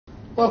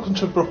Welcome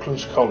to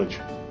Brooklands College.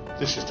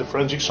 This is the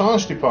Forensic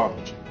Science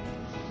Department.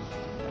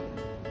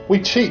 We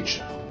teach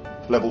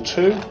Level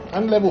 2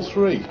 and Level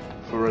 3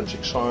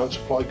 Forensic Science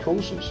applied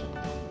courses.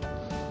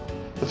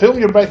 The film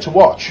you're about to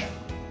watch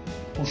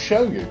will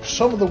show you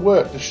some of the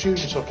work the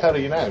students are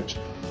carrying out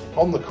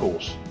on the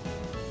course.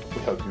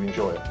 We hope you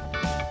enjoy it.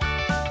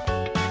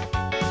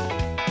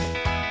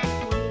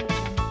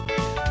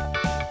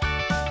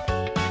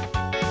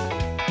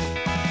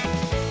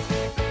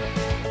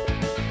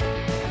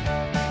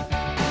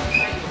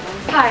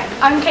 Hi,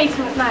 I'm Katie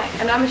McKnight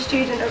and I'm a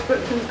student at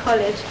Brooklands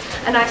College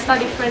and I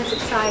study Forensic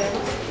Science.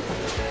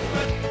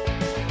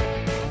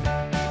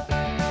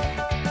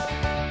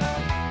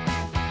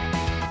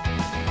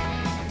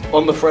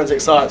 On the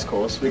Forensic Science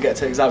course, we get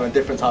to examine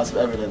different types of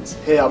evidence.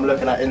 Here I'm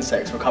looking at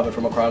insects recovered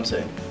from a crime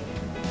scene.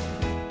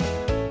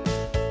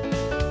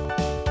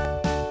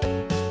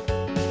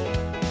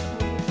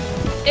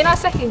 In our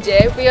second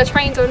year, we are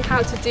trained on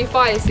how to do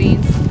fire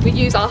scenes. We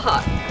use our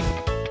hut.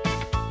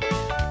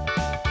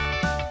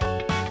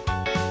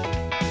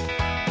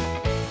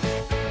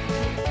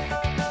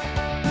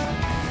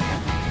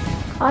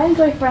 I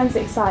enjoy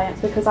forensic science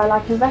because I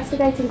like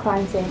investigating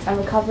crime scenes and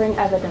recovering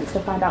evidence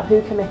to find out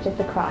who committed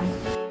the crime.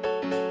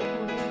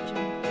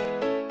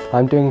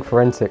 I'm doing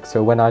forensics,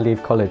 so when I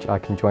leave college I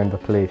can join the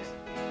police.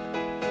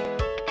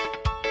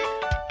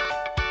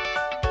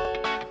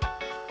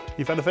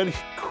 You've had a very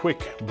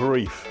quick,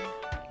 brief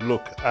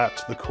look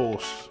at the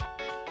course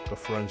of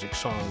Forensic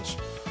Science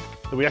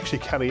that we actually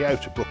carry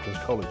out at Brooklands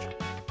College.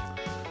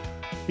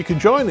 You can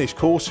join these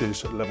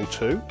courses at Level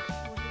 2,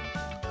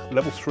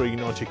 Level 3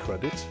 90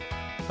 credits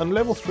and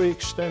Level 3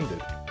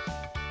 Extended.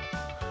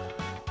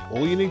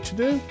 All you need to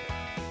do,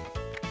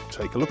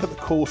 take a look at the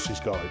courses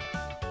guide,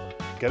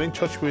 get in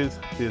touch with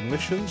the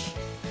admissions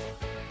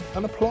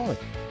and apply.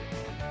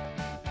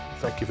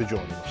 Thank you for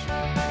joining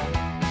us.